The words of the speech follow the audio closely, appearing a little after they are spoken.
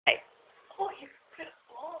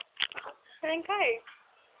then go.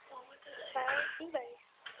 About eBay.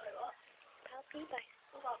 About eBay.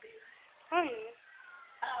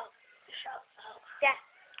 Yeah.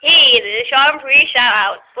 Here's a Taken By Pri shout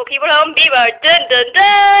out for people on Bieber. Dun dun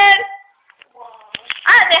dun!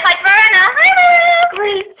 Say hi to Marana. Hi Marana!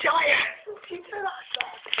 Green giant! Do you know that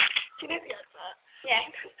song? Do you know the advert? Yeah.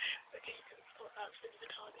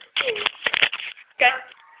 Go. Go.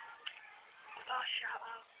 Oh, shout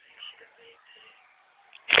out.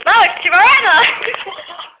 No, it's to Marana!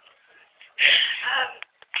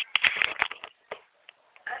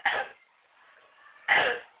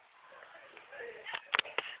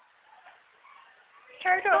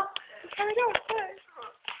 Carry on. Carry on.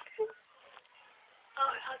 Oh,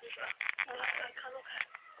 how does that? I can't look at it.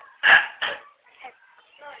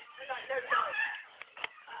 No.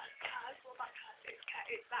 Cat, what about cat? It's cat,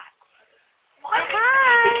 it's back. Why? Hi.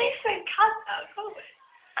 You keep saying cat now, can't we?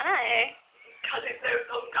 I know. Cat is no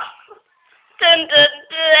longer. Dun dun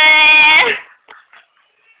dun!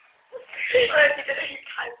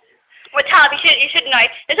 Well, Tab, you should know.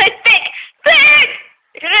 It's so thick! Thick!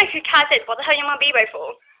 If you don't know who Kaz is, what the hell are you on Bebo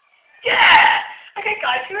for? Yeah! Okay,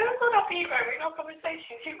 guys, whoever's on our Bebo in our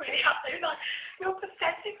conversations, you really have to, like, you're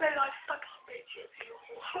pathetic, they're like, I can't reach you, you're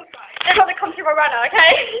alright. That's not the come to Marana,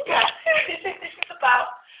 okay? Yeah, this is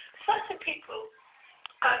about certain people.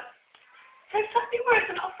 There's something worse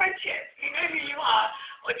than our friendship. You know who you are,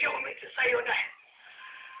 or do you want me to say your name?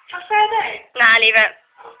 Shall I say her name? Nah, leave it.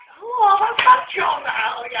 Okay. Oh, that's John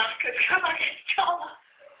now. Oh, yeah, because come on, it's John.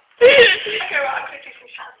 Okay, right, I'm going to do some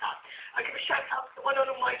shout outs. I'll give a shout out to the one on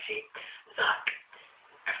Almighty, Zach,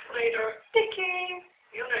 Later, Dicky.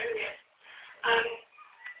 You'll know who he is.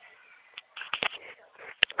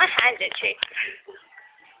 My hand's itchy.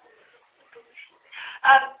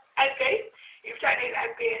 MB. If you don't know who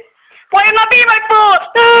MB is. What am I Bebo for?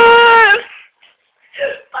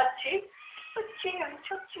 Budgie. And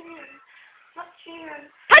Chudgy and Mudgy and...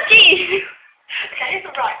 Pudgy! Okay, it's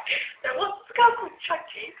alright. There was a girl called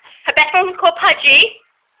Chudgy. Her best friend was called Pudgy.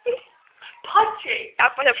 Pudgy.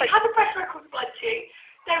 That's what her She had a best friend called Budgie.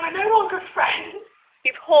 They were no longer friends.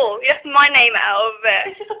 You whore. You left my name out of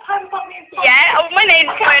it. This is a poem about me and Budgie. Yeah? Oh, my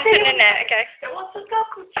name's Okay, mentioned in it. Okay. There was a girl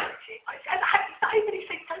called Chudgy. I said, it's not even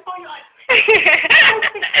anything. Don't buy your eyes.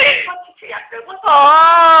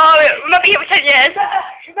 Oh, remember you for 10 years.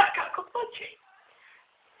 She met a girl called Budgie.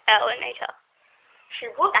 Elenator. She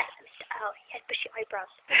was. That's Mr. L. He has bushy eyebrows.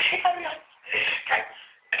 Okay,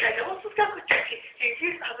 there was this girl called Jackie who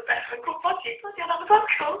used to have a best friend called Budgie. Budgie, that was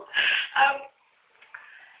cool.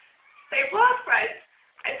 They were friends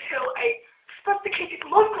until a sophisticated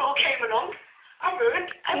mongrel came along and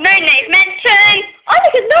ruined everything. No names mentioned. Oh,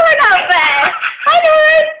 look at Lauren out there. Hi,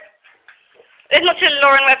 Lauren. It's not to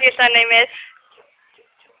Lauren, whatever your surname is.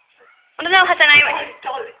 I don't know her surname.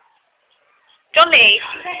 Dolly. Jolly.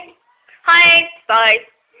 Hi. Bye.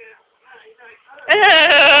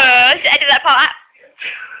 Just edit that part out.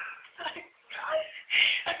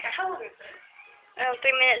 Okay, how long is it?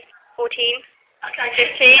 3 minutes 14.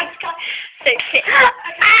 Okay, 15. 16. Ow!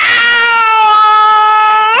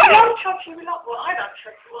 Ow! We love Chucky, we love, well, I love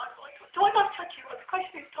Chucky. Do I love Chucky? Well, the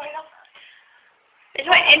question is, do I love her? It's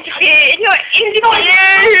not interview. It's not interview.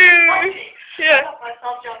 Yeah. I love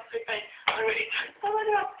myself, just okay. I really don't.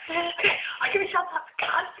 Okay, I give a shout out to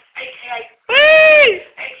Kaz, aka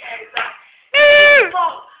Zach.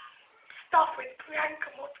 Stuff with Priyanka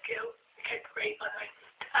Motgill. Okay, great, by the way.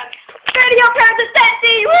 Ready, your parents are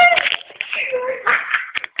sexy.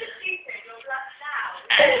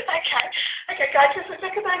 Okay, guys, just a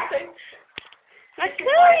second, I think. That's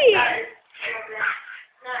nice.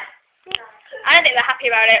 I don't think they're happy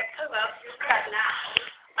about it. Oh well, you're correct now.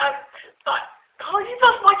 But, you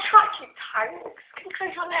love my tracking tanks. Can you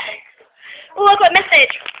close your legs? Oh, I've got a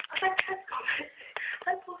message. I said, don't pause it.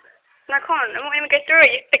 No, I can't. I won't even go through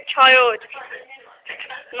it, you big child.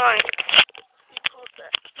 No. You pause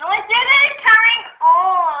it. No, I didn't. Carrying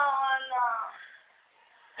on.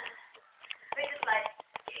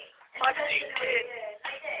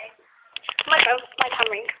 My phone, my phone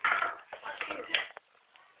ring.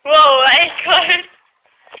 Whoa, that is good.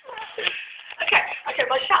 Okay,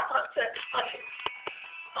 my shout out to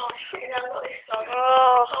oh shit, now I've got this song.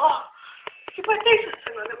 Oh. You play decent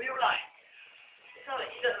singer that we all like. It's not like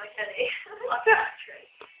you don't like Ellie. I do actually.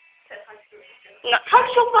 No. How's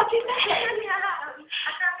your bloody name? I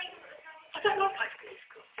I don't like High School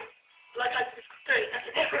Musical. I like High School Musical 3, that's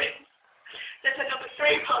a difference. There's a number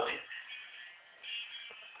 3 part.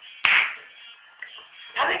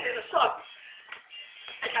 I think there's a song.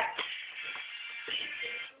 Okay.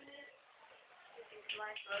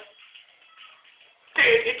 Do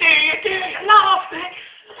you love me?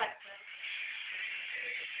 Okay.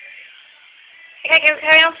 Okay,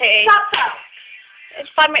 carry on, please. Shut up. It's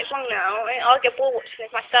 5 minutes long now. I'll get bored watching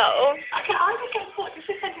this myself. Okay, I will get bored. This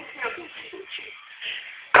is sending to me. I'll be teaching.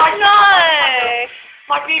 No!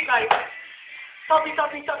 My rebate.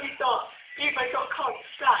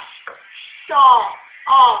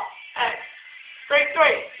 www.rebate.com/star-RX33.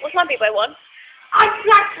 What's my B-Boy one? I'm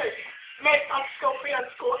flattered.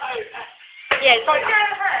 Miss_Pri_OS. Yeah. Go ahead.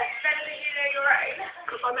 Better than you know your own.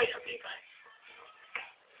 Because I made a rebate.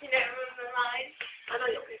 You don't remember mine. I know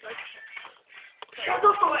your rebate. Shut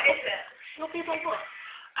up. What is it? Your rebate what?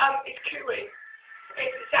 It's Kiwi.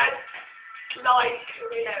 It says line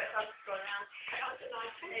Kiwi. No, it's underscore now.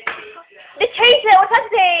 They changed it on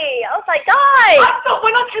Saturday. I was like, guys! I thought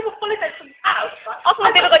when I came off holiday from the house, I thought my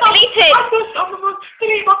paper got deleted. I thought someone was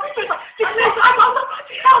deleting my paper. I'm like,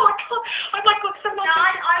 hell, I can't. I'm like, got so much. No,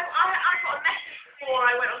 I got a message before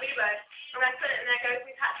I went on Bebo, and I put it in there, goes,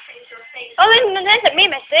 we've had to change your thing. Oh, then they sent me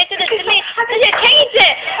a message. They didn't change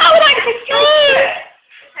it. I was like, no!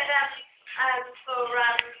 It said, for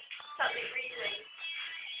something reason.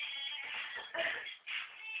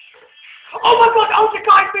 Oh my god, oh the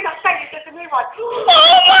guy's been upset, there's a new one. Oh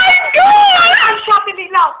my god! I'm shopping in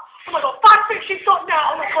love. Oh my god, 5 things she's got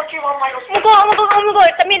now. Oh my god, you're on my god. Oh my god,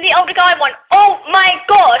 that means the older guy one. Oh my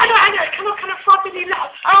god! I know, can I fatherly love?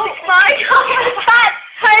 Oh my god, that's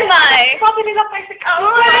homo! Fatherly love basically.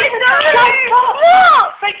 Oh my god!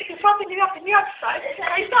 What? Basically, fatherly love in the episode.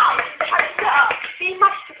 It's not. He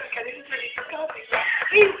must have okay, this is really disturbing.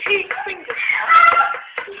 He fingers now.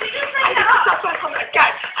 And that's the first time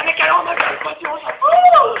again. And again, oh my god, because you're like,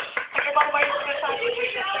 oh! Okay, by the way, you're going to say,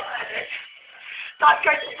 that's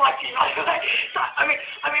going to fight you, right? Okay.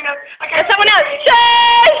 There's someone else.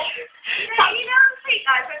 Shush! You know I'm sweet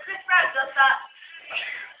guys, when Chris Brown does that.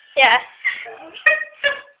 Yeah.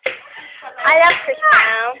 I love Chris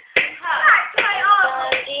Brown.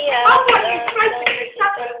 Oh, what is pregnant?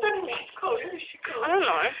 That's what she's called. Who is she called? I don't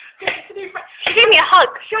know. She She gave me a hug.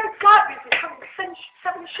 had a guy with me having 7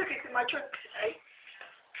 sugars in my drink today.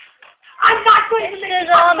 And that's what it This is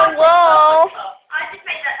on the wall. I just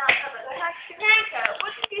made that nice cover. Bianca,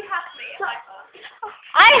 what did you have me?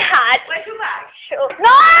 I had. Where's your bag? Sure.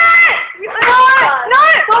 No! No!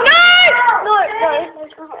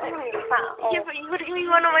 Yeah, but you would have given me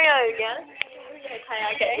one on my own, yeah?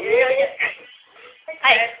 Okay.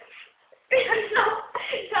 Hey.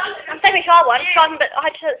 I'm saving Char one. But I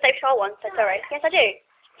had to save Char one, so sorry. Yes, I do.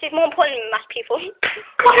 She's more important than math people.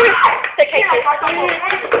 So take it.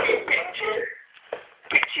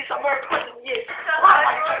 Bitches are more important than you. Why am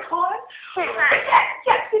I so important?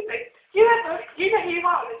 Yeah, excuse me. You know who you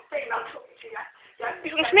are on this thing I'm talking to, yeah?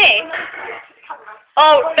 It's me?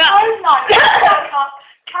 Oh, no.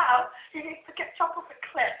 Cal, you need to get jump off a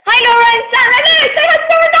cliff. Hi, Lauren. Hello. Say what's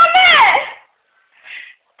going on there.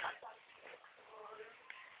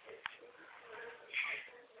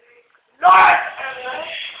 Lauren!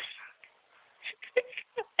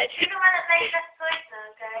 You know when it makes us voice now,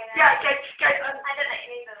 going? Yeah, go. I don't let you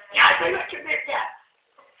leave them. Yeah, I don't let you live, yeah.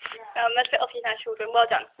 Let's get off you now, children. Well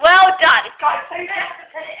done. Well done. Guys, say You don't have to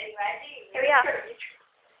put it anywhere, do you? Here we are.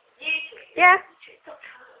 YouTube. Yeah.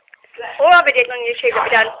 All our videos on YouTube will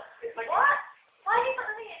be done. What? Why are you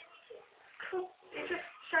not doing it on YouTube? It just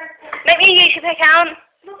shows Make me a YouTube account.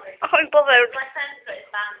 I can't be bothered. My friend's got his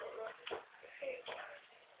band on.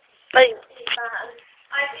 Like, His band.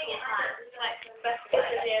 I think it's like the best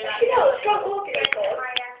You know,